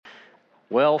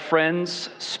Well, friends,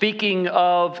 speaking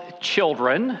of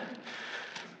children,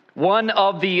 one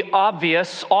of the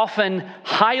obvious, often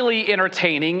highly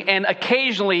entertaining, and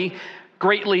occasionally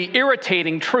greatly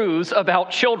irritating truths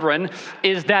about children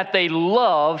is that they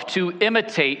love to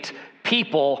imitate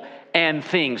people and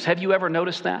things. Have you ever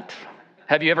noticed that?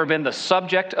 Have you ever been the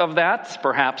subject of that?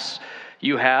 Perhaps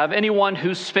you have. Anyone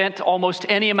who's spent almost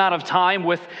any amount of time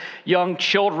with young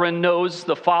children knows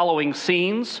the following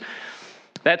scenes.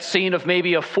 That scene of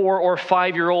maybe a 4 or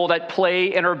 5-year-old at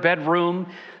play in her bedroom,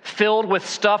 filled with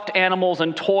stuffed animals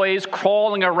and toys,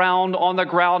 crawling around on the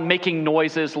ground, making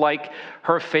noises like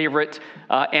her favorite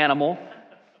animal.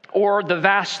 Or the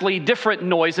vastly different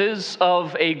noises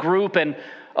of a group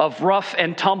of rough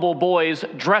and tumble boys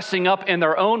dressing up in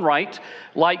their own right,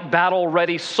 like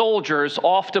battle-ready soldiers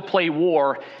off to play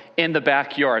war in the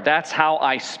backyard. That's how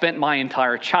I spent my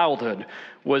entire childhood,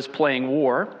 was playing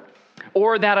war.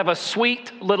 Or that of a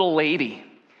sweet little lady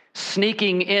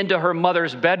sneaking into her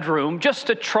mother's bedroom just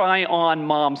to try on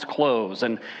mom's clothes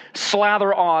and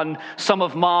slather on some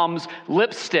of mom's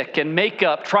lipstick and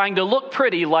makeup, trying to look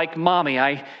pretty like mommy.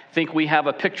 I think we have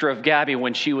a picture of Gabby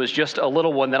when she was just a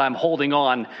little one that I'm holding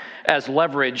on as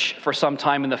leverage for some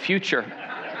time in the future.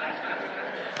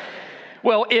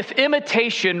 Well, if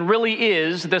imitation really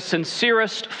is the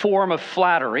sincerest form of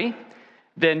flattery,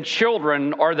 then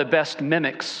children are the best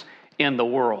mimics in the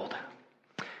world.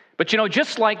 But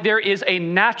just like there is a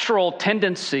natural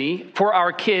tendency for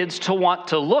our kids to want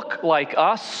to look like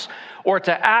us or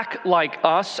to act like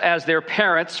us as their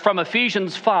parents, from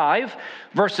Ephesians 5,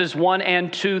 verses 1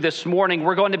 and 2 this morning,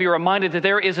 we're going to be reminded that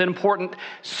there is an important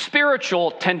spiritual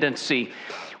tendency.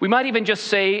 We might even just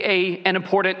say an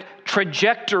important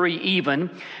trajectory even,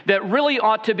 that really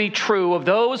ought to be true of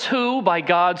those who, by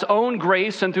God's own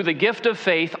grace and through the gift of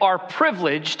faith, are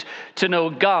privileged to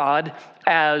know God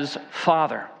as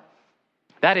Father.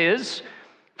 That is,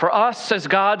 for us as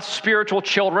God's spiritual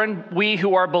children, we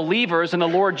who are believers in the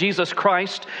Lord Jesus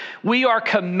Christ, we are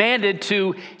commanded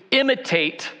to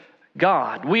imitate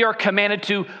God. We are commanded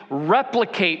to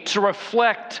replicate, to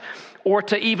reflect, or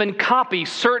to even copy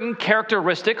certain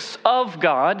characteristics of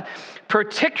God,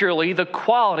 particularly the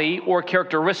quality or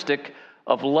characteristic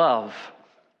of love,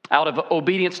 out of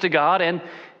obedience to God and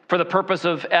for the purpose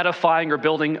of edifying or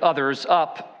building others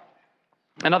up.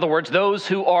 In other words, those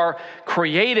who are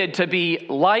created to be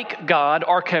like God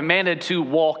are commanded to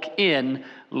walk in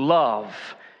love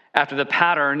after the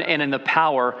pattern and in the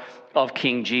power of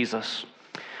King Jesus.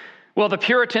 Well, the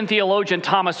Puritan theologian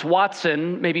Thomas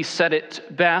Watson maybe said it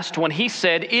best when he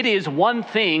said, "It is one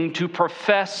thing to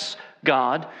profess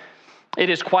God, it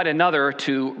is quite another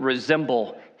to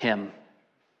resemble him."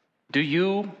 Do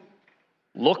you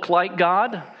look like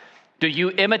God? Do you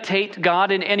imitate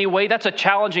God in any way? That's a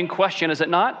challenging question, is it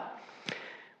not?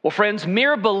 Well, friends,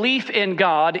 mere belief in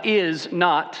God is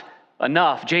not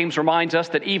enough. James reminds us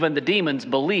that even the demons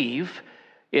believe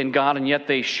in God and yet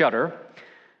they shudder.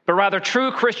 But rather,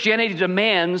 true Christianity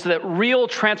demands that real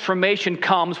transformation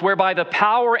comes whereby the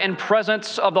power and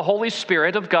presence of the Holy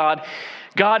Spirit of God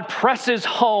presses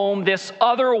home this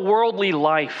otherworldly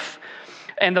life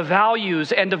and the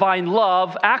values and divine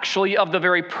love, actually, of the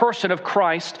very person of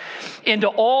Christ into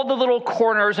all the little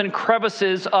corners and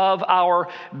crevices of our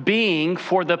being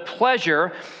for the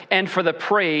pleasure and for the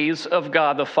praise of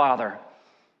God the Father.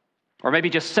 Or maybe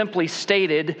just simply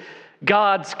stated,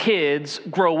 God's kids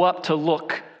grow up to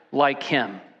look like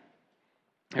him.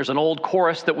 There's an old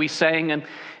chorus that we sang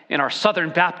in our Southern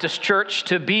Baptist church,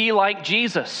 to be like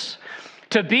Jesus,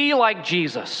 to be like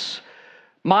Jesus.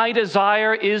 My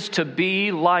desire is to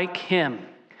be like him.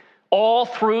 All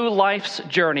through life's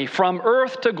journey, from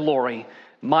earth to glory,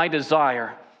 my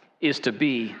desire is to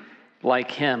be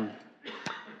like him.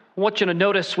 I want you to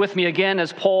notice with me again,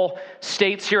 as Paul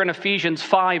states here in Ephesians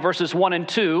 5, verses 1 and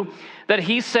 2, that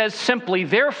he says simply,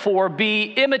 "Therefore be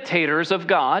imitators of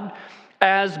God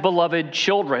as beloved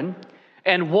children,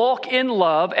 and walk in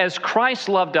love as Christ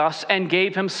loved us and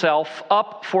gave himself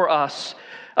up for us,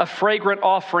 a fragrant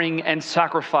offering and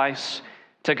sacrifice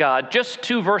to God." Just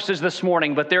 2 verses this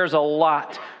morning, but there's a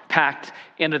lot packed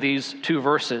into these 2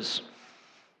 verses.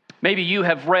 Maybe you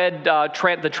have read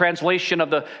the translation of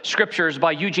the scriptures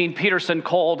by Eugene Peterson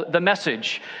called The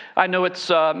Message. I know it's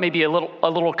maybe a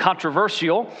little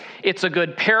controversial. It's a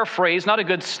good paraphrase, not a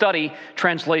good study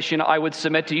translation, I would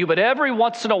submit to you. But every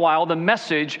once in a while, The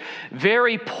Message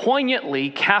very poignantly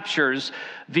captures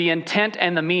the intent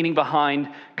and the meaning behind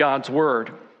God's word.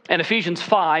 And Ephesians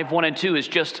 5, 1 and 2 is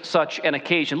just such an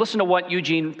occasion. Listen to what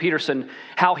Eugene Peterson,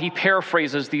 how he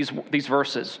paraphrases these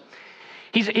verses.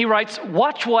 He writes,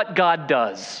 "Watch what God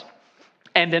does,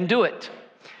 and then do it.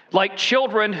 Like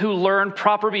children who learn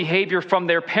proper behavior from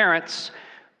their parents,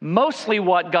 mostly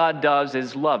what God does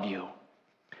is love you.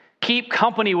 Keep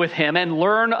company with him and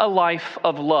learn a life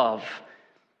of love.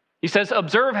 He says,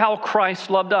 observe how Christ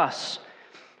loved us.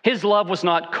 His love was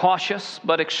not cautious,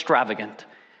 but extravagant.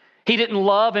 He didn't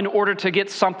love in order to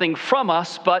get something from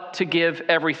us, but to give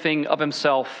everything of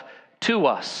himself to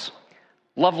us.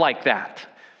 Love like that.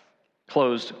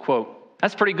 Closed quote.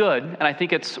 That's pretty good, and I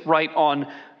think it's right on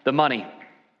the money.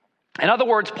 In other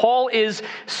words, Paul is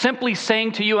simply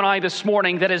saying to you and I this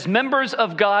morning that as members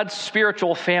of God's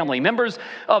spiritual family, members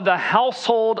of the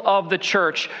household of the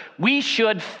church, we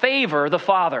should favor the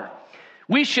Father.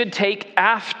 We should take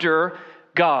after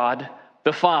God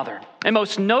the Father. And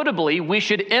most notably, we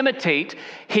should imitate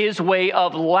his way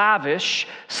of lavish,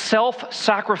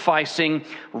 self-sacrificing,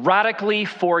 radically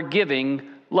forgiving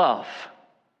love.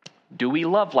 Do we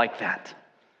love like that?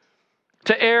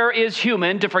 To err is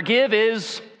human, to forgive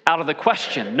is out of the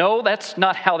question. No, that's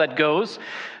not how that goes.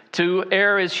 To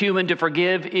err is human, to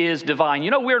forgive is divine.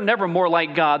 You know, we're never more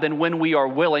like God than when we are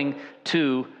willing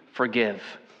to forgive.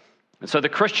 And so the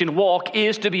Christian walk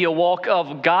is to be a walk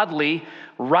of godly,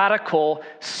 radical,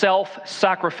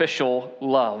 self-sacrificial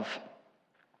love.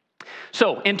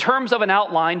 So, in terms of an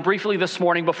outline, briefly this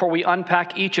morning before we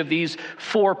unpack each of these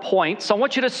 4 points, I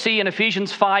want you to see in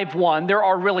Ephesians 5:1, there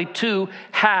are really 2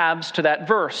 halves to that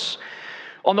verse.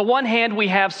 On the one hand, we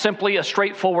have simply a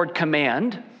straightforward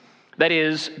command, that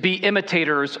is, be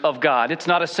imitators of God. It's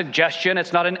not a suggestion,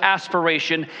 it's not an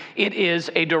aspiration, it is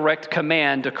a direct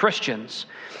command to Christians.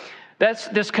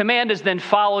 This command is then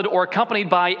followed or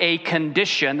accompanied by a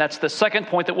condition. That's the second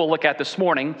point that we'll look at this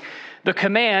morning. The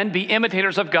command, be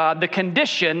imitators of God. The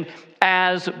condition,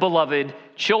 as beloved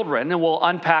children. And we'll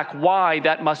unpack why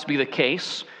that must be the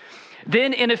case.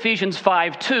 Then in Ephesians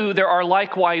 5:2, there are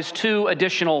likewise 2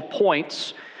 additional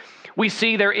points. We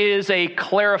see there is a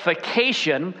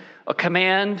clarification, a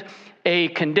command, a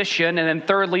condition, and then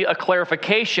thirdly, a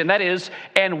clarification, that is,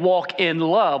 and walk in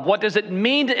love. What does it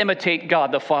mean to imitate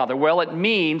God the Father? Well, it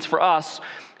means for us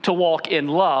to walk in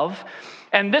love.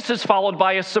 And this is followed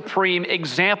by a supreme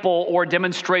example or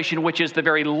demonstration, which is the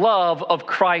very love of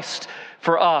Christ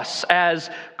for us, as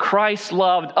Christ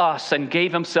loved us and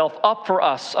gave himself up for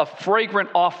us, a fragrant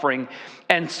offering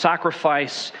and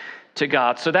sacrifice to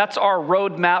God. So that's our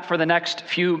roadmap for the next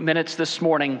few minutes this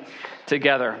morning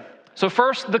together. So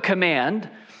first, the command.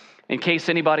 In case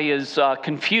anybody is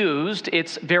confused,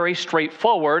 it's very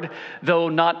straightforward, though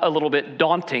not a little bit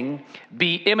daunting.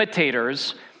 Be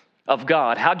imitators of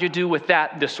God. How'd you do with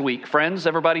that this week, friends?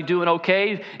 Everybody doing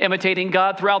okay? Imitating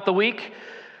God throughout the week?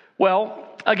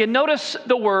 Well, again, notice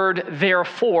the word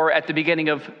therefore at the beginning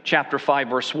of chapter 5,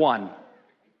 verse 1.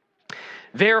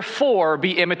 Therefore,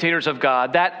 be imitators of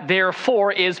God. That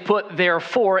therefore is put there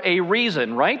for a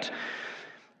reason, right?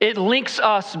 It links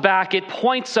us back, it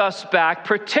points us back,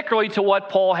 particularly to what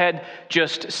Paul had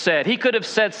just said. He could have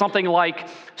said something like,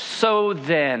 so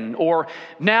then, or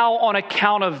now on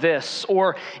account of this,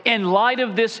 or in light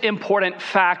of this important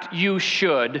fact, you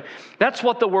should. That's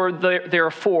what the word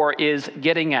therefore is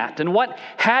getting at. And what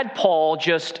had Paul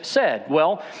just said?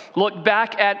 Well, look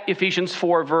back at Ephesians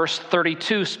 4, verse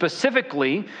 32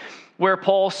 specifically, where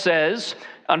Paul says,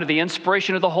 under the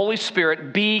inspiration of the Holy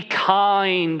Spirit, be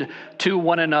kind to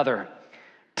one another,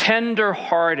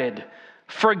 tender-hearted,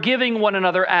 forgiving one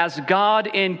another as God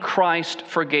in Christ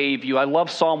forgave you. I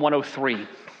love Psalm 103.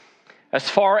 As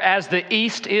far as the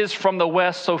east is from the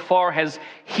west, so far has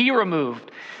he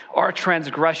removed our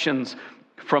transgressions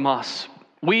from us.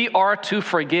 We are to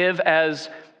forgive as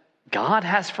God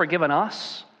has forgiven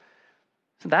us.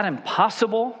 Isn't that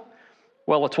impossible?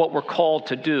 Well, it's what we're called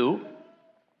to do.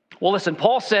 Well, listen,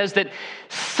 Paul says that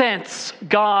since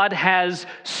God has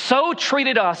so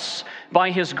treated us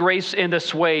by his grace in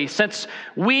this way, since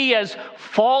we as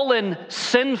fallen,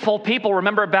 sinful people,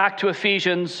 remember back to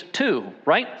Ephesians 2,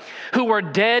 right? Who were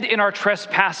dead in our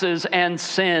trespasses and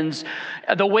sins,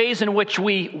 the ways in which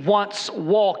we once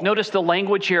walked. Notice the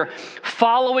language here,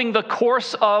 following the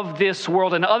course of this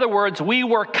world. In other words, we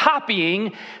were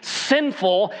copying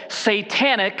sinful,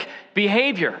 satanic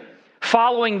behavior.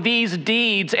 Following these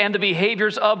deeds and the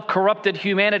behaviors of corrupted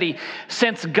humanity.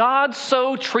 Since God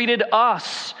so treated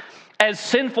us as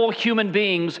sinful human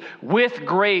beings with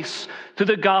grace through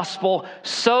the gospel,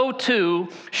 so too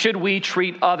should we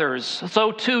treat others.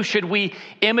 So too should we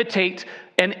imitate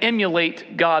and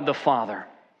emulate God the Father.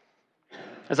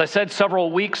 As I said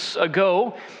several weeks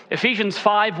ago, Ephesians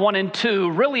 5, 1 and 2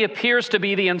 really appears to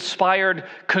be the inspired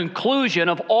conclusion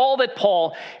of all that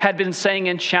Paul had been saying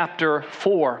in chapter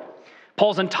 4.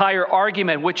 Paul's entire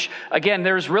argument, which, again,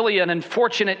 there's really an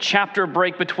unfortunate chapter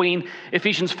break between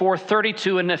Ephesians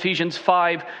 4:32 and Ephesians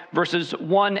 5, verses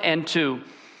 1 and 2.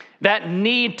 That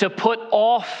need to put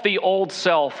off the old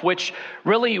self, which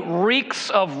really reeks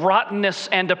of rottenness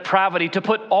and depravity, to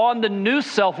put on the new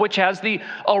self, which has the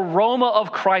aroma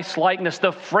of Christ-likeness,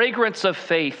 the fragrance of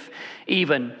faith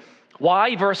even.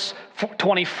 Why? Verse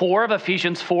 24 of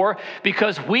Ephesians 4,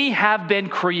 because we have been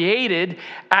created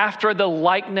after the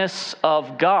likeness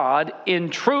of God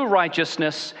in true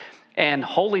righteousness and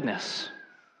holiness.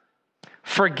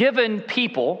 Forgiven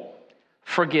people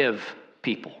forgive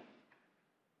people.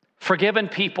 Forgiven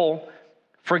people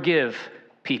forgive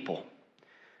people.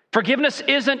 Forgiveness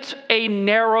isn't a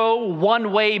narrow,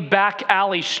 one-way back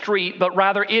alley street, but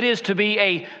rather it is to be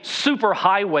a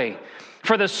superhighway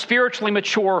for the spiritually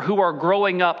mature who are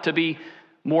growing up to be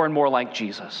more and more like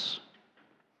Jesus.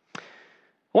 I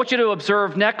want you to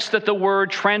observe next that the word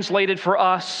translated for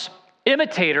us,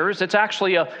 imitators, it's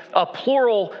actually a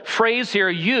plural phrase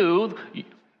here. You,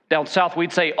 down south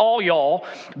we'd say all y'all,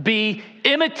 be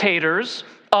imitators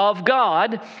of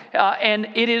God, and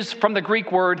it is from the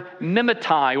Greek word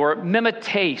mimetai or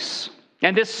mimetes.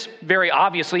 And this very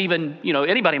obviously, even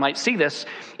anybody might see this,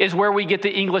 is where we get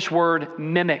the English word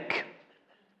mimic.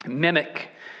 Mimic.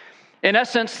 In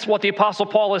essence, what the Apostle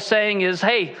Paul is saying is,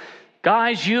 hey,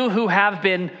 guys, you who have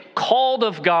been called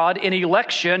of God in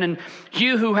election, and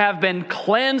you who have been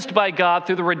cleansed by God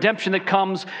through the redemption that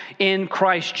comes in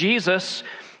Christ Jesus,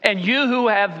 and you who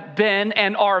have been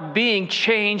and are being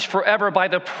changed forever by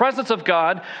the presence of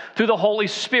God through the Holy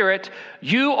Spirit,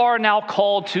 you are now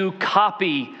called to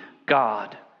copy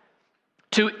God,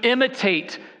 to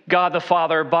imitate God the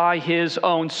Father by His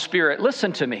own Spirit.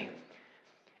 Listen to me.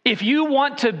 If you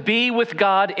want to be with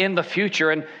God in the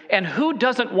future, and who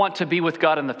doesn't want to be with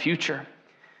God in the future,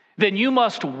 then you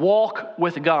must walk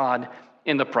with God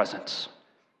in the present.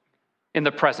 In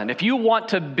the present. If you want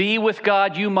to be with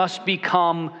God, you must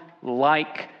become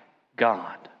like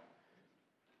God.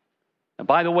 Now,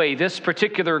 by the way, this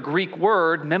particular Greek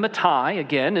word, mimetai,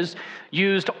 again, is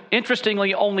used,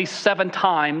 interestingly, only 7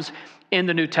 times in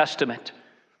the New Testament.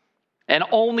 And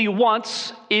only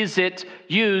once is it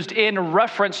used in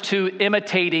reference to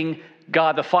imitating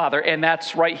God the Father, and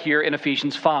that's right here in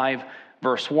Ephesians 5,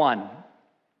 verse 1.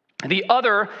 The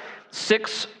other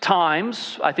 6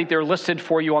 times, I think they're listed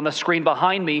for you on the screen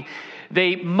behind me,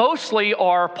 they mostly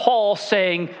are Paul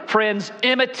saying, friends,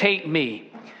 imitate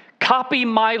me. Copy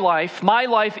my life. My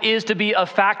life is to be a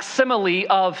facsimile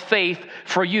of faith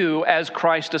for you as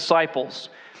Christ's disciples.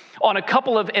 On a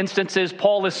couple of instances,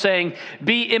 Paul is saying,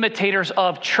 be imitators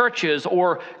of churches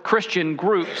or Christian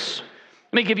groups.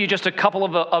 Let me give you just a couple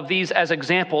of these as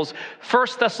examples. 1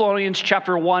 Thessalonians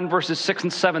chapter 1, verses 6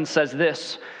 and 7 says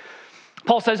this.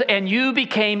 Paul says, and you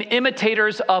became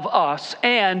imitators of us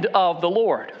and of the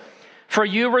Lord, for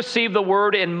you received the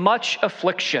word in much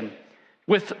affliction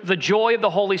with the joy of the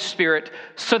Holy Spirit,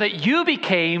 so that you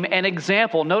became an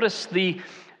example. Notice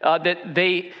that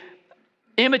they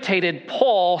imitated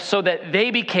Paul so that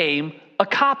they became a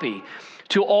copy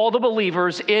to all the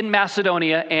believers in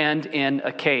Macedonia and in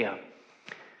Achaia.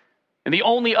 And the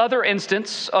only other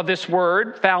instance of this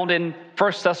word found in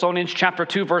 1 Thessalonians chapter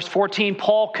 2, verse 14,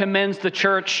 Paul commends the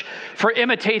church for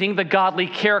imitating the godly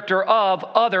character of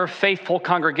other faithful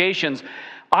congregations.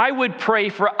 I would pray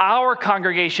for our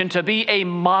congregation to be a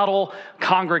model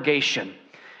congregation,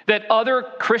 that other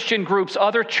Christian groups,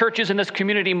 other churches in this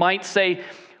community might say,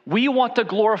 we want to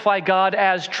glorify God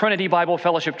as Trinity Bible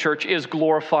Fellowship Church is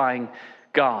glorifying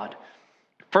God.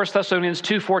 1 Thessalonians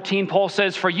 2:14, Paul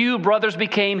says, for you, brothers,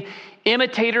 became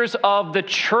imitators of the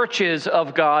churches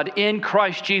of God in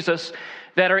Christ Jesus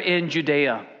that are in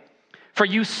Judea. For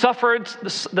you suffered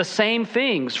the same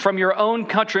things from your own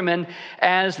countrymen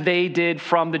as they did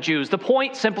from the Jews. The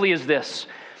point simply is this,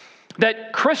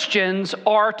 that Christians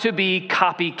are to be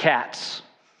copycats.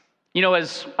 You know,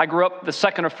 as I grew up the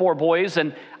second of 4 boys,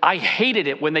 and I hated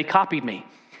it when they copied me.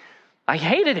 I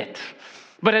hated it.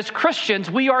 But as Christians,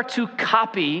 we are to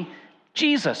copy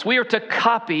Jesus. We are to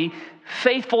copy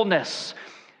faithfulness.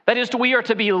 That is, we are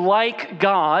to be like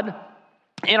God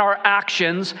in our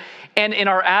actions and in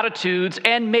our attitudes,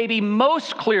 and maybe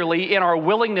most clearly in our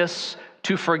willingness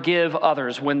to forgive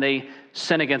others when they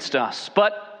sin against us.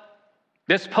 But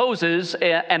this poses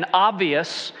an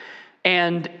obvious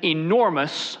and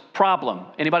enormous problem.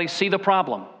 Anybody see the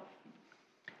problem?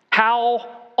 How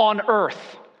on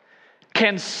earth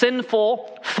can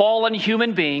sinful, fallen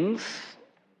human beings,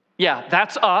 yeah,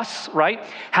 that's us, right?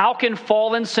 How can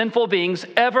fallen, sinful beings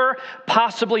ever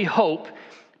possibly hope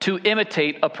to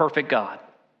imitate a perfect God?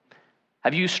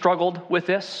 Have you struggled with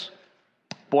this?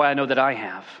 Boy, I know that I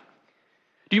have.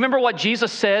 Do you remember what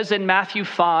Jesus says in Matthew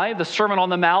 5, the Sermon on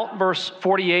the Mount, verse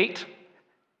 48?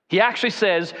 He actually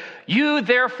says, "You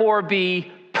therefore be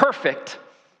perfect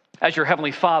as your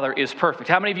heavenly Father is perfect."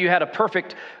 How many of you had a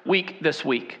perfect week this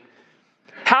week?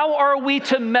 How are we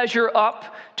to measure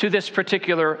up to this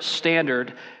particular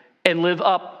standard and live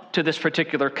up to this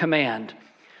particular command?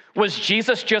 Was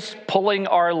Jesus just pulling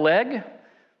our leg?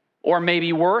 Or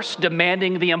maybe worse,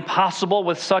 demanding the impossible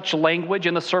with such language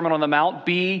in the Sermon on the Mount?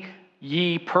 Be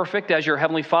ye perfect as your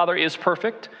heavenly Father is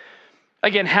perfect.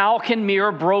 Again, how can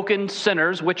mere broken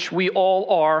sinners, which we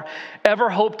all are, ever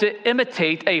hope to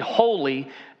imitate a holy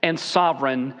and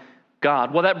sovereign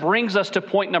God? Well, that brings us to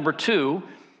point number 2.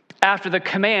 After the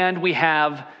command, we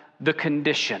have the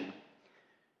condition.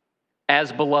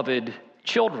 As beloved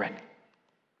children,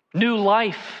 new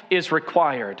life is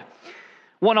required.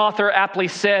 One author aptly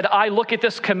said, "I look at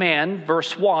this command,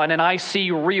 verse 1, and I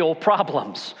see real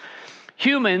problems.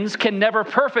 Humans can never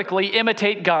perfectly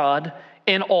imitate God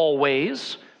in all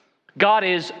ways. God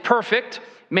is perfect,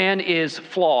 man is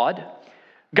flawed.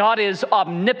 God is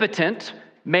omnipotent,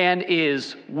 man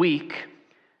is weak.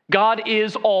 God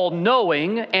is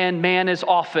all-knowing, and man is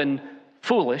often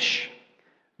foolish.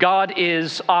 God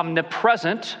is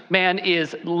omnipresent, man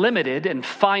is limited and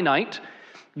finite.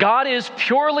 God is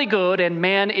purely good, and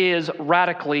man is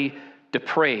radically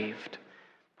depraved.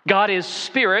 God is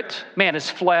spirit, man is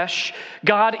flesh.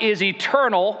 God is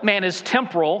eternal, man is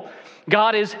temporal.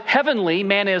 God is heavenly,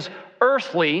 man is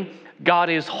earthly. God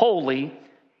is holy,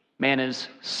 man is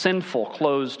sinful."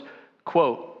 Closed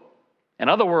quote. In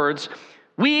other words,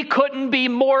 we couldn't be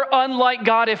more unlike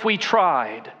God if we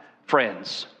tried,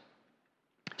 friends.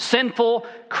 Sinful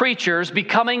creatures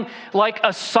becoming like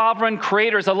a sovereign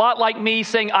creator is a lot like me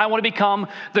saying, "I want to become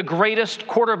the greatest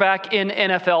quarterback in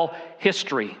NFL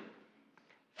history."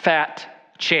 Fat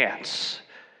chance.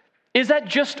 Is that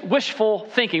just wishful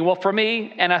thinking? Well, for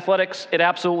me and athletics, it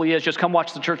absolutely is. Just come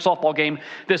watch the church softball game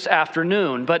this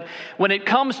afternoon. But when it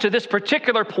comes to this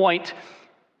particular point,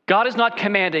 God is not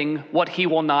commanding what he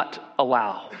will not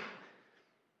allow.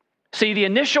 See, the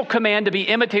initial command to be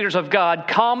imitators of God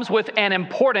comes with an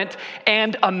important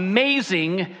and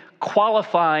amazing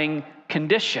qualifying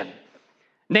condition,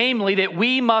 namely that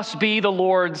we must be the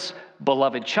Lord's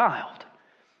beloved child.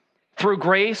 Through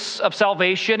grace of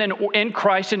salvation and in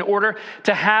Christ, in order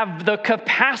to have the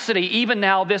capacity, even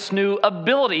now this new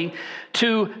ability,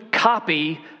 to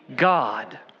copy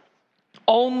God.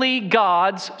 Only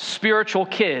God's spiritual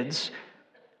kids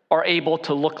are able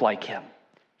to look like him.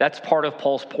 That's part of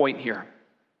Paul's point here.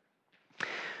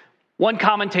 One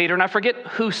commentator, and I forget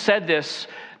who said this,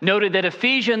 noted that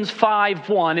Ephesians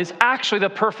 5:1 is actually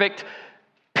the perfect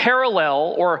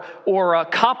parallel or a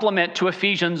complement to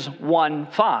Ephesians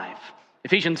 1:5.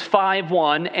 Ephesians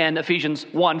 5:1 and Ephesians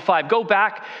 1:5. Go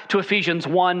back to Ephesians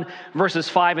 1 verses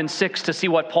 5 and 6 to see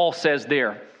what Paul says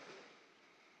there.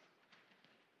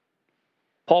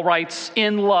 Paul writes,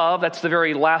 "In love," that's the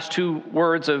very last two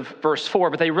words of verse 4,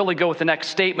 but they really go with the next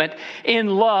statement.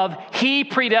 "In love, he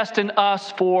predestined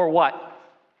us for" what?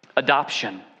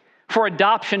 Adoption. For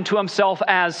adoption to himself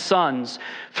as sons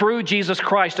through Jesus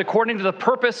Christ, according to the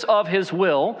purpose of his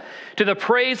will, to the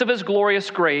praise of his glorious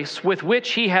grace, with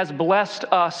which he has blessed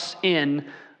us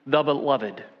in the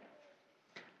beloved."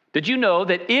 Did you know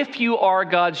that if you are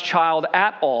God's child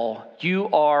at all, you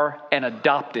are an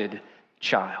adopted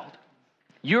child?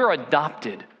 You're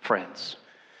adopted, friends.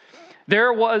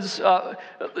 There was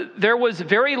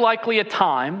very likely a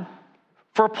time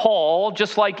for Paul,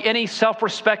 just like any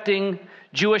self-respecting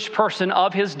Jewish person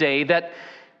of his day, that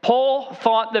Paul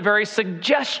thought the very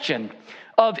suggestion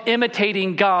of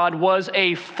imitating God was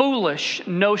a foolish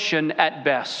notion at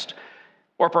best,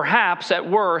 or perhaps at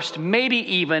worst, maybe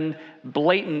even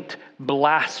blatant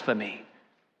blasphemy.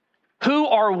 Who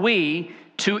are we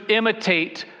to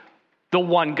imitate the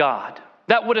one God?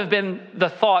 That would have been the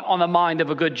thought on the mind of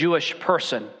a good Jewish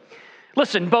person.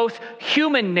 Listen, both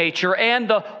human nature and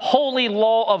the holy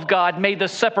law of God made the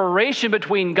separation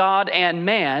between God and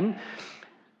man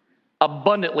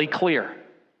abundantly clear.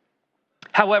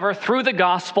 However, through the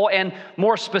gospel, and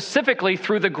more specifically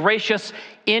through the gracious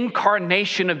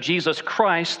incarnation of Jesus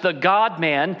Christ, the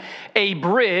God-man, a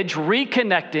bridge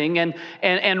reconnecting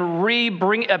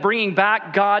and bringing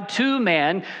back God to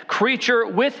man, creature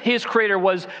with his creator,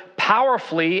 was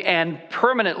powerfully and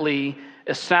permanently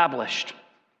established.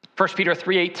 1 Peter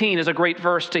 3:18 is a great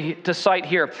verse to cite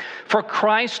here. "For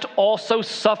Christ also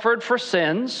suffered for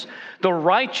sins, the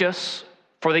righteous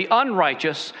for the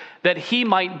unrighteous, that he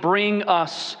might bring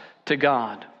us to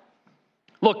God."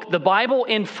 Look, the Bible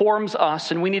informs us,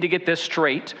 and we need to get this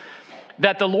straight,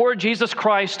 that the Lord Jesus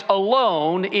Christ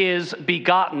alone is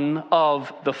begotten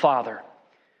of the Father.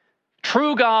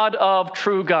 True God of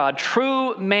true God,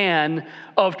 true man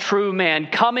of true man,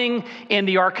 coming in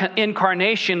the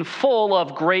incarnation full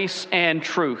of grace and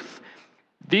truth.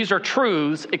 These are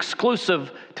truths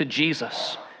exclusive to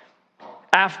Jesus.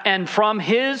 And from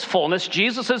his fullness,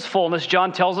 Jesus' fullness,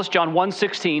 John tells us, John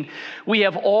 1:16, we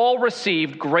have all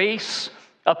received grace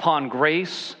upon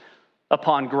grace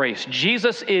upon grace.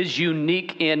 Jesus is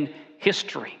unique in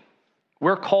history.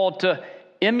 We're called to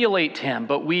emulate him,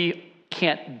 but we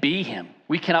can't be him.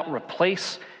 We cannot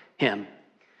replace him.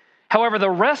 However, the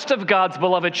rest of God's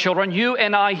beloved children, you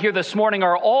and I here this morning,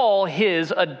 are all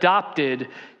his adopted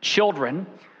children,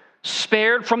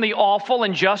 spared from the awful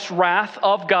and just wrath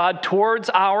of God towards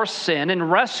our sin and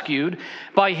rescued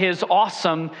by his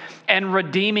awesome and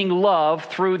redeeming love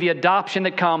through the adoption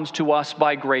that comes to us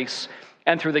by grace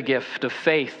and through the gift of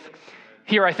faith.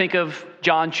 Here I think of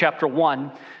John chapter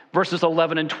 1, verses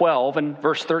 11 and 12, and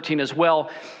verse 13 as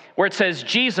well, where it says,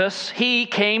 Jesus, he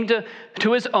came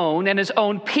to his own, and his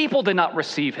own people did not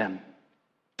receive him.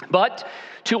 But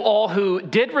to all who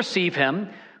did receive him,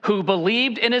 who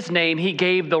believed in his name, he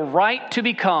gave the right to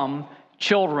become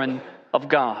children of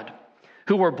God,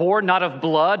 who were born not of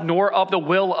blood, nor of the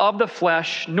will of the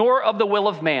flesh, nor of the will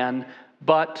of man,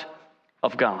 but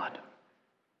of God.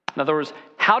 In other words,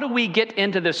 how do we get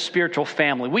into this spiritual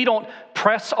family? We don't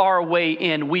press our way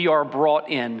in. We are brought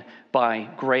in by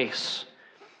grace.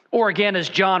 Or again, as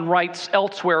John writes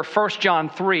elsewhere, 1 John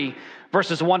 3,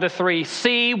 verses 1 to 3,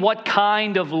 see what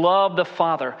kind of love the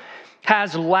Father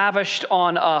has lavished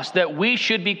on us, that we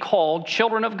should be called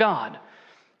children of God.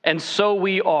 And so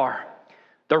we are.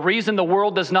 The reason the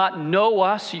world does not know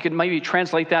us, you could maybe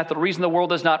translate that, the reason the world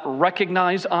does not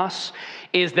recognize us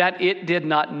is that it did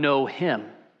not know him.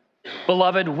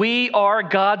 Beloved, we are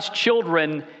God's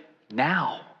children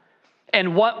now.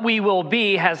 And what we will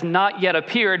be has not yet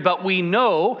appeared, but we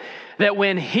know that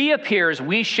when he appears,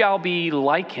 we shall be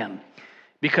like him,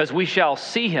 because we shall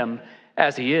see him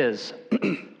as he is.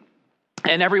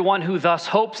 And everyone who thus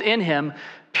hopes in him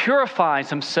purifies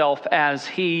himself as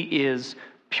he is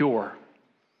pure.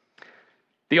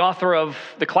 The author of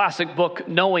the classic book,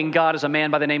 Knowing God, is a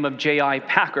man by the name of J.I.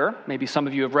 Packer. Maybe some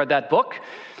of you have read that book.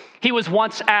 He was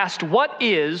once asked, what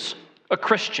is a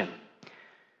Christian?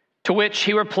 To which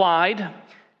he replied,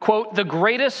 quote,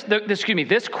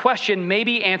 this question may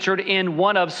be answered in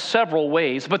one of several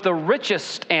ways, but the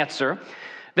richest answer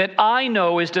that I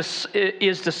know is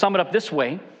to sum it up this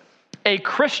way: a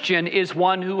Christian is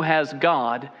one who has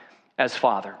God as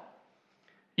Father.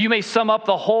 You may sum up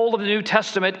the whole of the New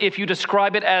Testament if you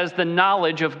describe it as the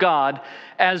knowledge of God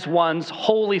as one's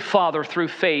holy Father through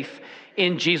faith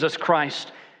in Jesus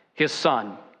Christ, his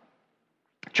Son.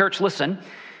 Church, listen.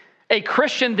 A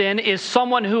Christian then is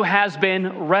someone who has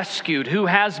been rescued, who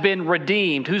has been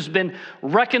redeemed, who's been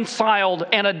reconciled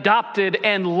and adopted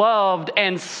and loved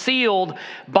and sealed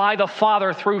by the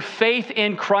Father through faith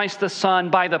in Christ the Son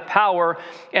by the power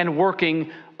and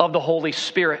working of the Holy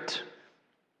Spirit.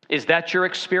 Is that your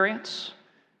experience?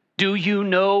 Do you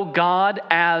know God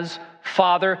as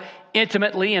Father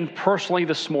intimately and personally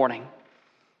this morning?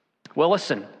 Well,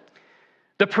 listen.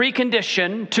 The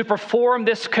precondition to perform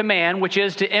this command, which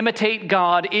is to imitate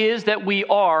God, is that we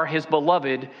are his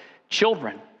beloved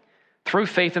children through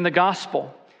faith in the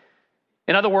gospel.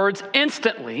 In other words,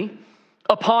 instantly,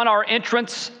 upon our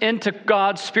entrance into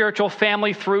God's spiritual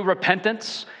family through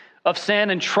repentance of sin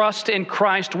and trust in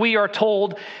Christ, we are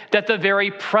told that the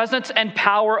very presence and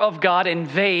power of God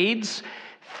invades,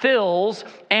 fills,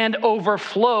 and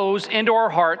overflows into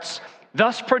our hearts,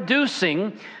 thus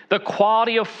producing the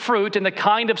quality of fruit and the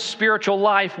kind of spiritual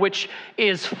life which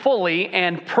is fully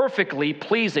and perfectly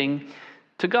pleasing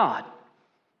to God.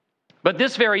 But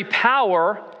this very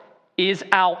power is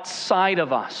outside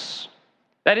of us.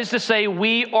 That is to say,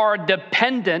 we are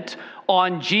dependent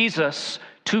on Jesus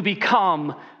to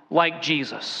become like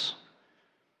Jesus.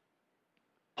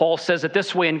 Paul says it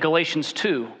this way in Galatians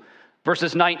 2,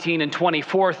 verses 19 and 20.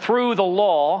 For through the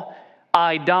law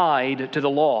I died to the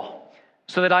law,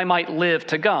 so that I might live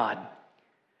to God.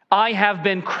 I have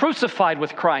been crucified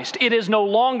with Christ. It is no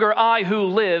longer I who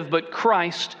live, but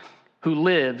Christ who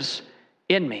lives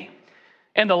in me.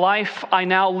 And the life I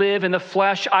now live in the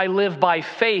flesh, I live by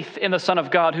faith in the Son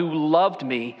of God who loved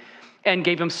me and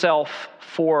gave himself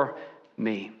for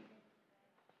me.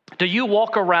 Do you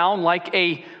walk around like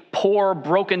a poor,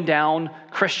 broken down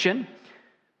Christian?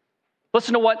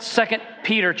 Listen to what 2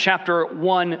 Peter chapter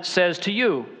 1 says to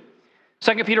you.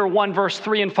 2 Peter 1 verse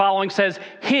 3 and following says,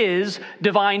 his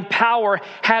divine power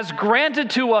has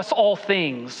granted to us all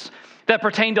things that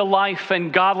pertain to life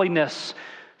and godliness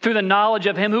through the knowledge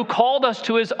of him who called us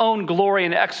to his own glory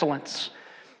and excellence,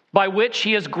 by which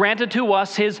he has granted to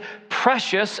us his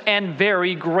precious and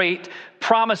very great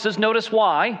promises. Notice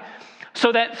why.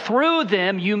 So that through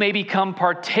them you may become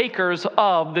partakers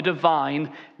of the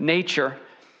divine nature,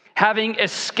 having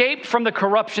escaped from the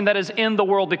corruption that is in the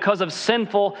world because of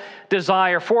sinful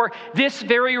desire. For this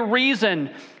very reason,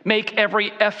 make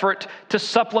every effort to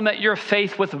supplement your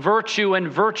faith with virtue, and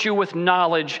virtue with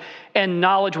knowledge, and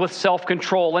knowledge with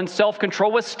self-control, and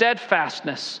self-control with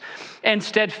steadfastness, and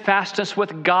steadfastness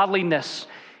with godliness,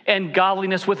 and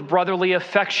godliness with brotherly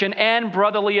affection, and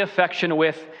brotherly affection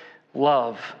with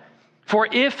love. For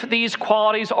if these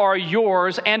qualities are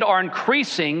yours and are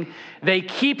increasing, they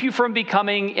keep you from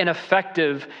becoming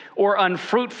ineffective or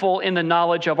unfruitful in the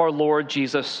knowledge of our Lord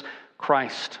Jesus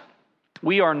Christ.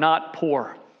 We are not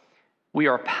poor. We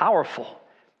are powerful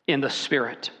in the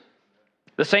Spirit.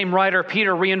 The same writer,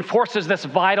 Peter, reinforces this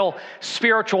vital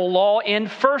spiritual law in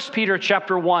 1 Peter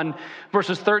chapter 1,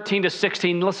 verses 13 to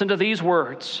 16. Listen to these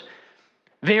words.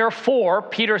 Therefore,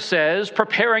 Peter says,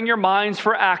 preparing your minds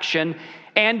for action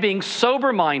and being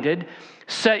sober-minded,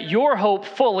 set your hope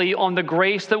fully on the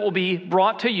grace that will be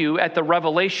brought to you at the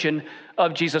revelation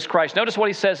of Jesus Christ. Notice what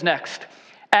he says next.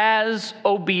 As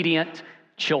obedient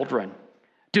children,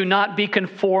 do not be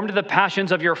conformed to the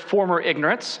passions of your former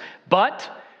ignorance, but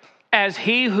as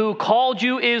he who called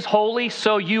you is holy,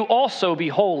 so you also be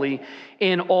holy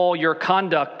in all your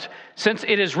conduct. Since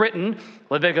it is written,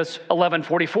 Leviticus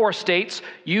 11:44 states,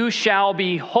 you shall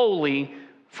be holy,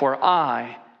 for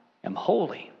I am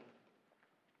holy.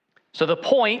 So the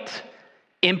point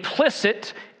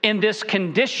implicit in this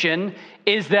condition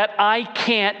is that I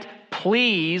can't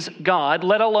please God,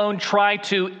 let alone try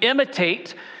to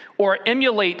imitate or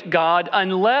emulate God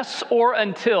unless or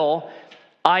until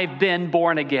I've been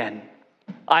born again.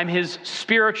 I'm his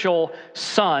spiritual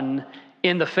son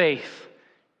in the faith.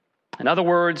 In other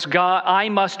words, I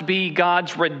must be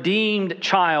God's redeemed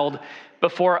child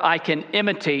before I can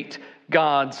imitate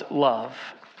God's love.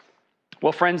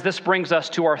 Well, friends, this brings us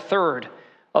to our third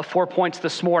of 4 points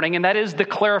this morning, and that is the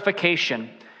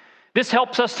clarification. This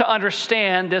helps us to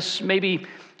understand this maybe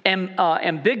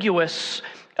ambiguous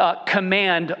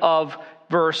command of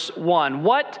verse 1.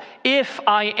 What if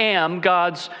I am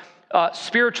God's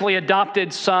spiritually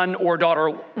adopted son or daughter?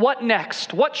 What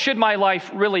next? What should my life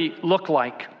really look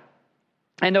like?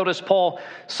 And notice Paul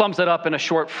sums it up in a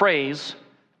short phrase.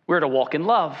 We're to walk in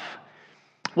love.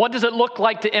 What does it look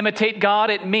like to imitate God?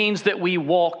 It means that we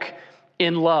walk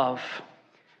in love.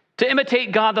 To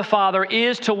imitate God the Father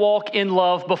is to walk in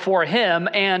love before him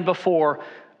and before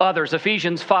others.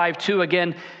 Ephesians 5:2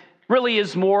 again really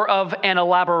is more of an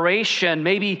elaboration,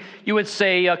 maybe you would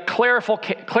say a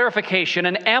clarification,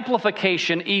 an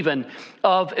amplification even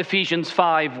of Ephesians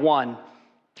 5:1.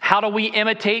 How do we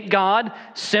imitate God?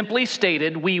 Simply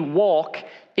stated, we walk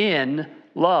in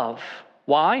love.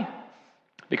 Why?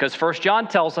 Because 1 John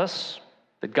tells us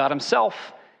that God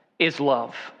himself is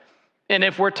love. And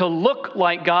if we're to look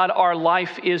like God, our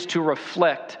life is to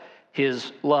reflect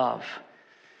his love.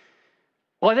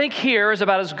 Well, I think here is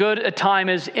about as good a time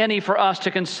as any for us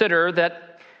to consider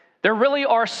that there really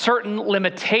are certain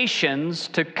limitations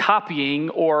to copying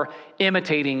or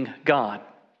imitating God.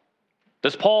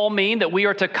 Does Paul mean that we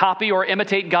are to copy or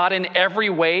imitate God in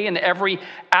every way, in every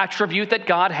attribute that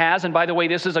God has? And by the way,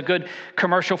 this is a good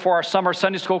commercial for our summer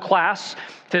Sunday school class.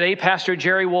 Today, Pastor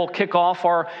Jerry will kick off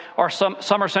our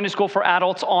summer Sunday school for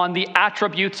adults on the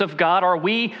attributes of God. Are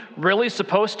we really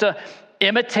supposed to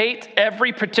imitate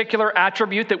every particular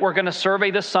attribute that we're going to survey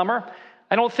this summer?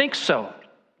 I don't think so.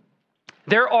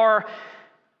 There are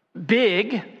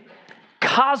big,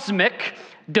 cosmic,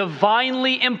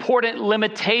 divinely important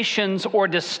limitations or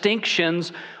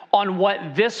distinctions on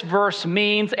what this verse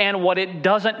means and what it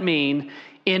doesn't mean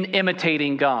in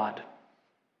imitating God.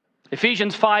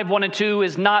 Ephesians 5:1 and 2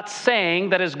 is not saying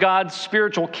that as God's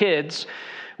spiritual kids,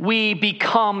 we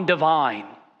become divine,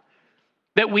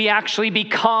 that we actually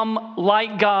become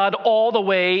like God all the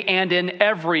way and in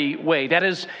every way. That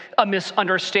is a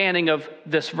misunderstanding of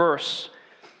this verse.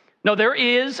 No, there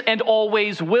is and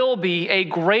always will be a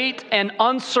great and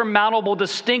unsurmountable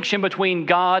distinction between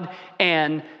God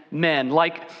and men.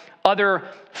 Like other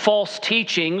false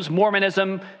teachings,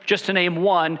 Mormonism, just to name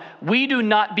one, we do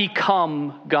not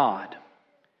become God.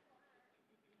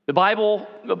 The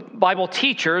Bible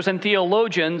teachers and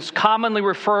theologians commonly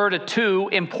refer to two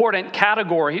important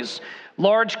categories,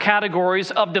 large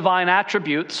categories of divine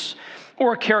attributes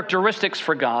or characteristics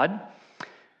for God.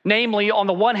 Namely, on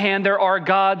the one hand, there are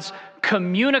God's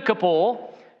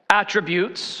communicable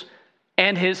attributes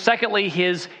and his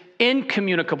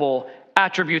incommunicable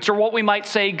attributes, or what we might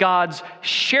say God's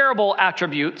shareable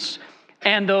attributes,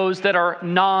 and those that are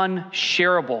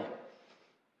non-shareable.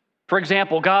 For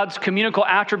example, God's communicable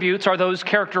attributes are those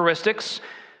characteristics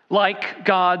like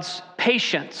God's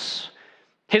patience,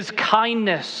 His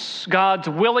kindness, God's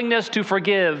willingness to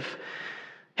forgive,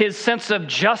 His sense of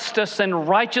justice and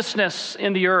righteousness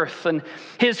in the earth, and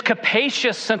His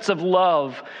capacious sense of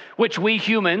love, which we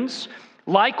humans,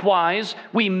 likewise,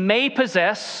 we may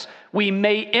possess, we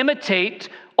may imitate,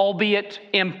 albeit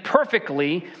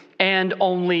imperfectly and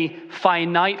only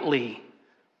finitely.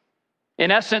 In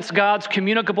essence, God's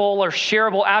communicable or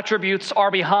shareable attributes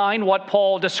are behind what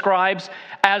Paul describes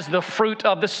as the fruit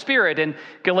of the Spirit in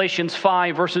Galatians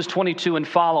 5, verses 22 and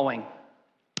following.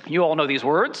 You all know these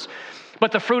words.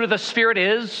 But the fruit of the Spirit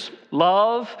is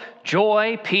love,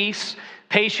 joy, peace,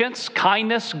 patience,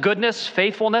 kindness, goodness,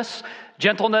 faithfulness,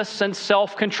 gentleness, and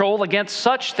self-control. Against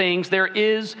such things there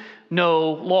is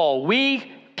no law.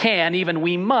 We can, even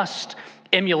we must,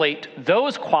 emulate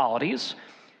those qualities.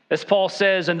 As Paul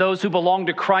says, and those who belong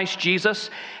to Christ Jesus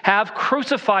have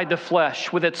crucified the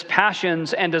flesh with its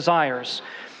passions and desires.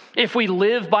 If we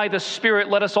live by the Spirit,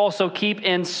 let us also keep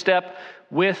in step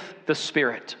with the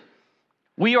Spirit.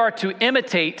 We are to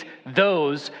imitate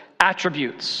those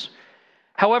attributes.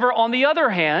 However, on the other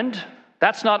hand,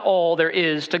 that's not all there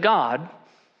is to God.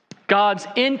 God's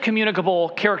incommunicable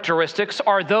characteristics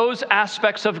are those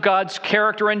aspects of God's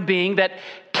character and being that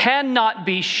cannot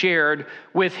be shared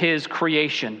with His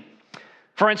creation.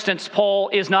 For instance, Paul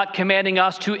is not commanding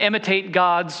us to imitate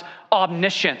God's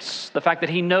omniscience, the fact that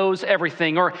He knows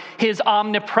everything, or His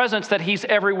omnipresence, that He's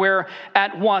everywhere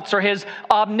at once, or His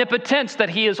omnipotence, that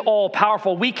He is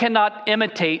all-powerful. We cannot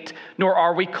imitate, nor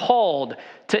are we called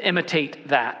to imitate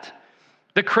that.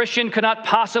 The Christian could not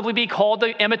possibly be called to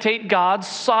imitate God's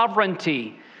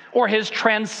sovereignty, or His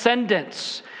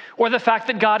transcendence, or the fact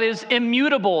that God is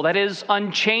immutable, that is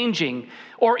unchanging,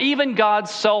 or even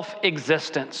God's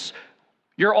self-existence.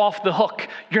 You're off the hook.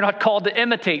 You're not called to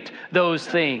imitate those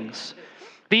things.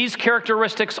 These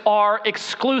characteristics are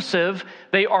exclusive.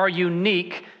 They are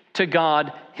unique to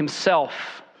God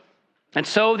Himself. And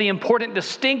so the important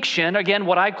distinction, again,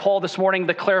 what I call this morning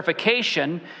the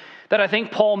clarification, that I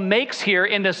think Paul makes here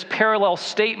in this parallel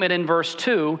statement in verse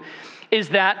 2 is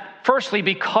that, firstly,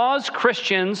 because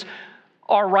Christians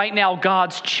are right now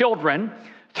God's children,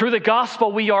 through the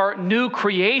gospel we are new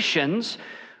creations,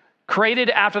 created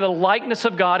after the likeness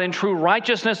of God in true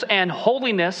righteousness and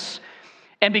holiness,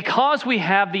 and because we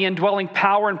have the indwelling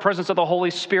power and presence of the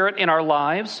Holy Spirit in our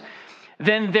lives,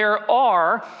 then there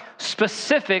are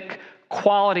specific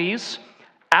qualities,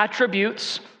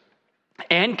 attributes,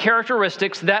 and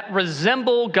characteristics that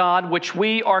resemble God, which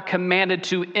we are commanded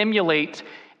to emulate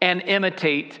and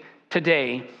imitate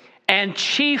today. And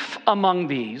chief among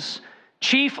these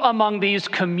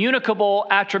communicable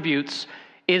attributes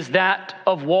is that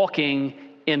of walking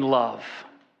in love.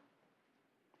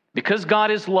 Because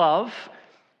God is love,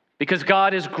 because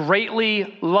God is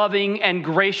greatly loving and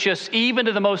gracious, even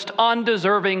to the most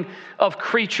undeserving of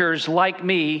creatures like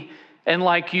me and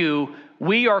like you,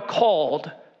 we are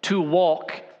called to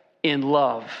walk in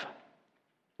love.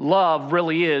 Love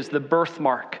really is the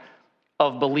birthmark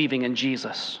of believing in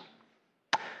Jesus.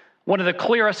 One of the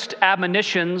clearest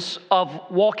admonitions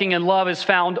of walking in love is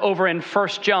found over in 1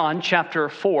 John chapter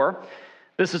 4.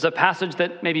 This is a passage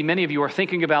that maybe many of you are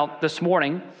thinking about this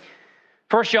morning.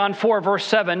 1 John 4 verse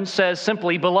 7 says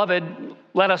simply, "Beloved,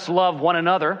 let us love one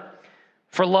another,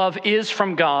 for love is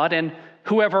from God, and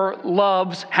whoever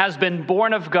loves has been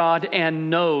born of God and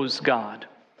knows God.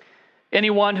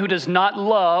 Anyone who does not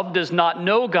love does not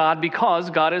know God,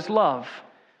 because God is love."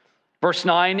 Verse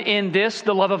 9, "In this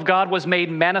the love of God was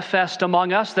made manifest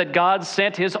among us, that God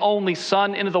sent His only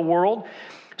Son into the world,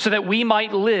 so that we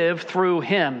might live through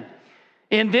Him.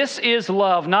 In this is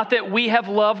love, not that we have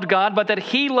loved God, but that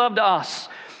He loved us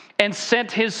and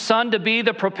sent His Son to be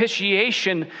the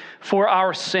propitiation for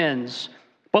our sins.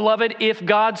 Beloved, if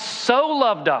God so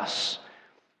loved us,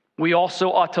 we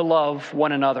also ought to love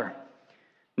one another.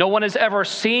 No one has ever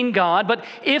seen God, but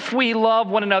if we love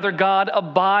one another, God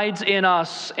abides in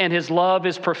us, and His love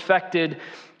is perfected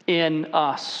in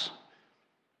us."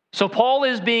 So Paul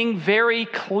is being very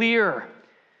clear.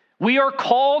 We are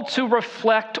called to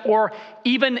reflect or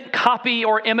even copy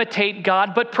or imitate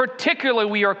God, but particularly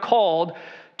we are called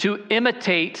to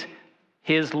imitate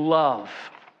His love.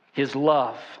 His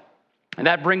love. And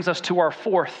that brings us to our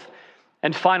fourth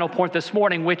and final point this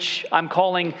morning, which I'm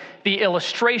calling the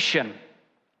illustration.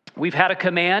 We've had a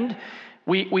command.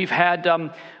 We've had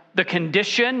the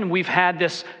condition, we've had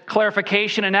this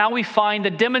clarification, and now we find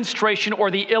the demonstration or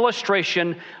the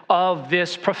illustration of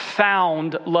this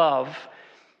profound love.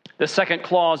 The second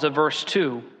clause of verse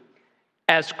 2,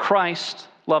 as Christ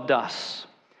loved us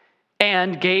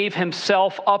and gave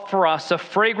himself up for us, a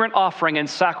fragrant offering and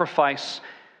sacrifice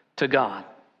to God.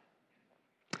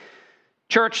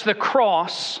 Church, the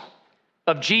cross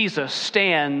of Jesus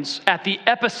stands at the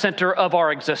epicenter of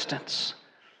our existence.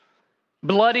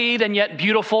 Bloodied and yet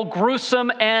beautiful,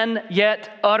 gruesome and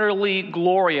yet utterly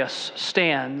glorious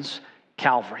stands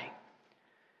Calvary.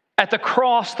 At the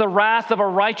cross, the wrath of a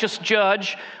righteous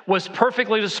judge was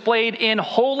perfectly displayed in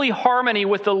holy harmony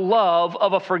with the love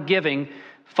of a forgiving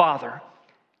Father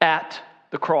at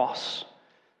the cross.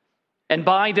 And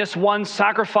by this one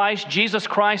sacrifice, Jesus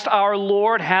Christ our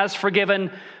Lord has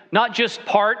forgiven not just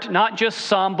part, not just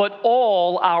some, but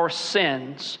all our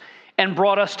sins, and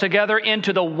brought us together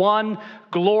into the one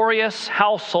glorious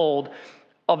household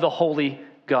of the holy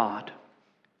God.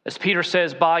 As Peter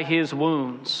says, by his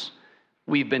wounds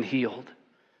we've been healed.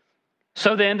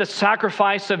 So then, the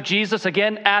sacrifice of Jesus,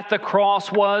 again at the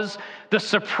cross, was the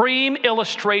supreme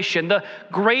illustration, the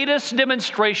greatest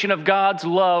demonstration of God's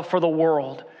love for the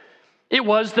world. It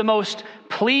was the most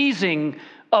pleasing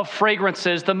of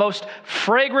fragrances, the most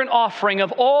fragrant offering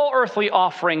of all earthly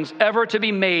offerings ever to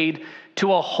be made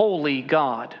to a holy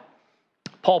God.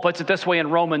 Paul puts it this way in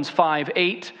Romans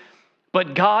 5:8,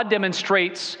 but God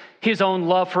demonstrates his own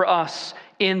love for us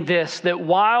in this, that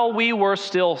while we were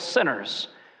still sinners,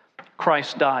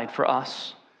 Christ died for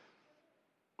us.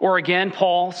 Or again,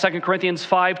 Paul, 2 Corinthians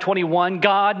 5:21,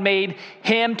 God made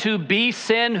him to be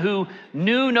sin who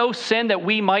knew no sin, that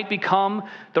we might become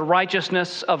the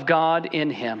righteousness of God in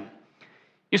him.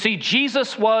 You see,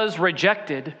 Jesus was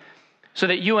rejected so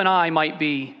that you and I might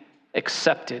be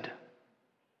accepted.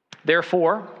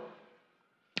 Therefore,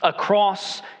 a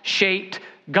cross-shaped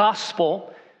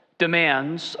gospel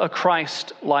demands a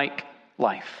Christ-like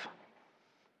life.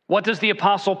 What does the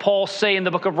Apostle Paul say in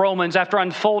the book of Romans after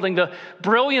unfolding the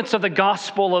brilliance of the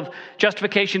gospel of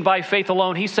justification by faith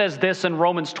alone? He says this in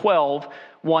Romans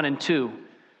 12:1 and 2.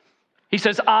 He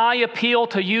says, I appeal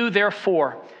to you,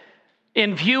 therefore,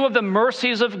 in view of the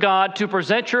mercies of God, to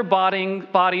present your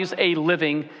bodies a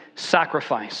living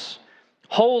sacrifice,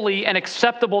 holy and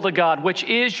acceptable to God, which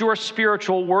is your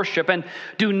spiritual worship. And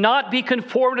do not be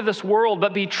conformed to this world,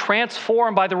 but be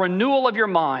transformed by the renewal of your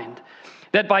mind,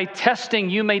 that by testing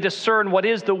you may discern what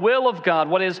is the will of God,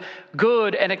 what is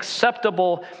good and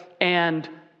acceptable and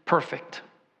perfect.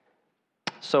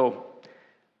 So,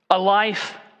 a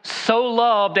life so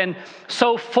loved and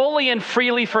so fully and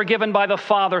freely forgiven by the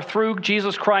Father through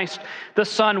Jesus Christ the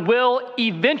Son will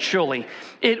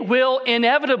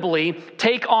inevitably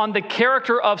take on the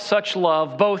character of such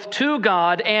love, both to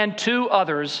God and to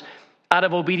others, out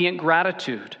of obedient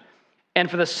gratitude and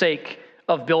for the sake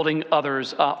of building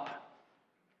others up.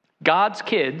 God's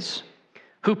kids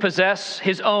who possess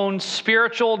his own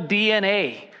spiritual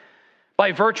DNA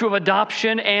by virtue of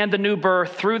adoption and the new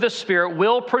birth through the Spirit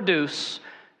will produce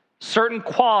certain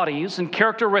qualities and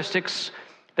characteristics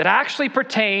that actually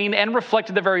pertain and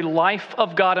reflect the very life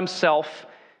of God himself,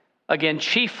 again,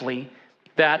 chiefly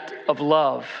that of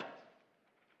love.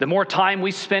 The more time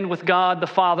we spend with God the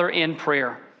Father in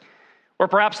prayer, or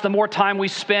perhaps the more time we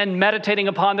spend meditating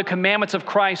upon the commandments of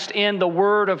Christ in the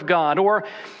Word of God, or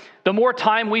the more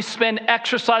time we spend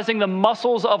exercising the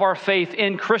muscles of our faith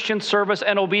in Christian service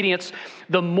and obedience,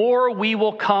 the more we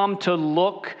will come to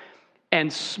look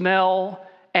and smell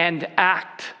and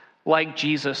act like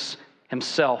Jesus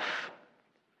himself.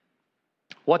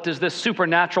 What does this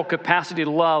supernatural capacity to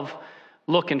love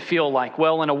look and feel like?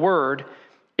 Well, in a word,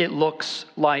 it looks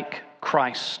like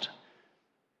Christ.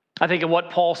 I think of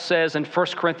what Paul says in 1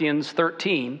 Corinthians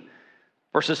 13,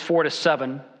 verses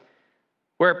 4-7,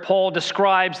 where Paul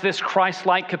describes this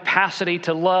Christ-like capacity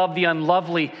to love the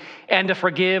unlovely and to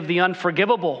forgive the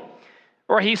unforgivable.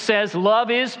 Where he says,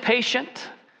 love is patient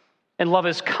and love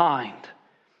is kind.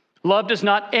 Love does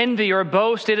not envy or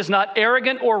boast. It is not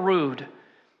arrogant or rude.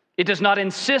 It does not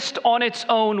insist on its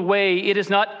own way. It is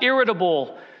not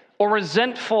irritable or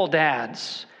resentful,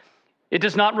 dads. It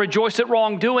does not rejoice at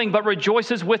wrongdoing, but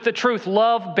rejoices with the truth.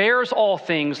 Love bears all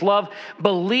things. Love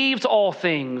believes all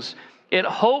things. It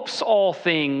hopes all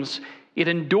things. It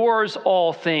endures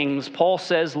all things. Paul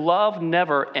says love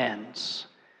never ends.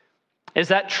 Is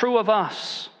that true of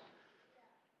us?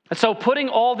 And so putting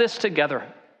all this together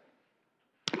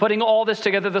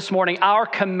this morning, our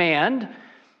command,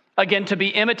 again, to be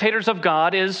imitators of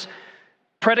God is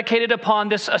predicated upon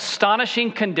this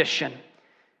astonishing condition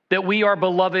that we are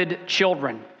beloved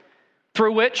children,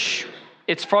 through which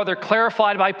It's further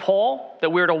clarified by Paul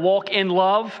that we're to walk in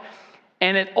love.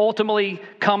 And it ultimately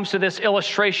comes to this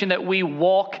illustration that we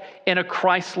walk in a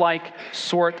Christ-like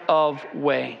sort of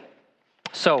way.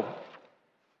 So,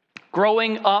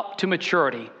 growing up to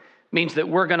maturity means that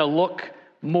we're going to look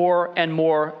more and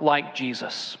more like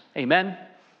Jesus. Amen?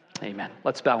 Amen.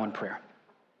 Let's bow in prayer.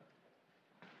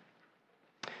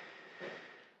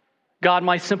 God,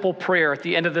 my simple prayer at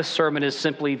the end of this sermon is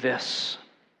simply this: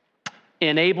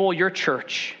 enable your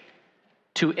church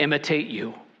to imitate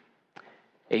you.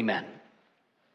 Amen.